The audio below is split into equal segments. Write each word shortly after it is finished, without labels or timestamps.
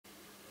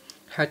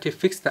how to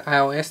fix the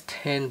iOS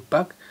 10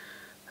 bug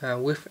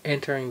with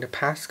entering the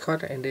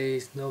passcode and there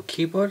is no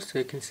keyboard. So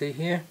you can see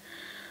here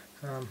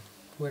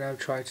when I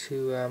try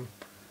to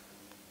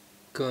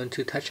go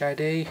into Touch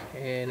ID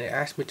and it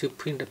asks me to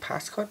put in the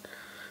passcode,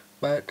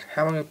 but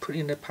how am I going to put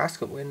in the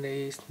passcode when there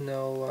is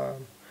no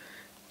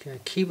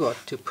keyboard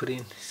to put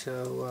in?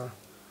 So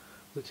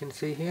we can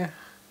see here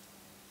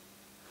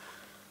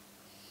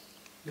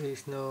there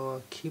is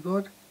no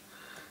keyboard.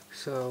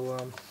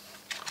 So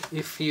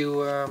if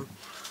you are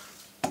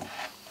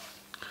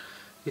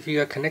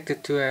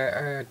connected to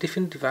a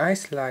different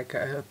device, like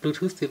a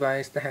Bluetooth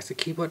device that has the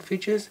keyboard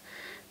features,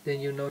 then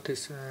you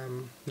notice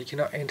you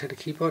cannot enter the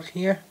keyboard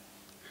here.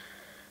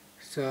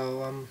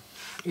 So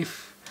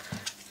if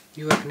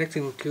you are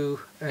connecting to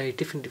a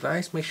different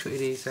device, make sure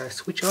it is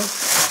switch off.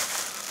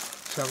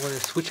 So I'm going to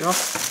switch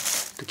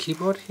off the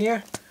keyboard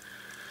here,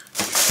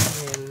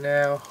 and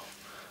now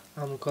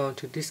I'm going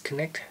to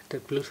disconnect the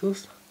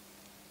Bluetooth.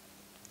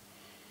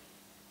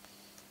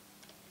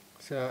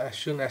 So as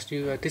soon as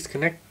you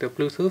disconnect the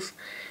Bluetooth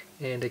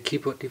and the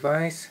keyboard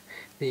device,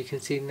 then you can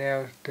see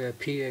now the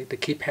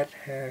keypad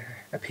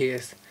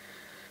appears.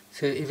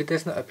 So if it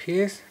does not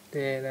appear,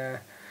 then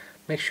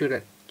make sure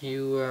that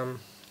you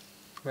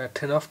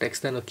turn off the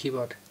external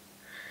keyboard.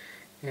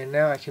 And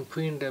now I can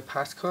put in the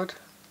passcode,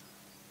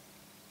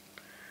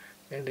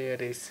 and there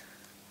it is.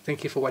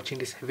 Thank you for watching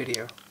this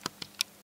video.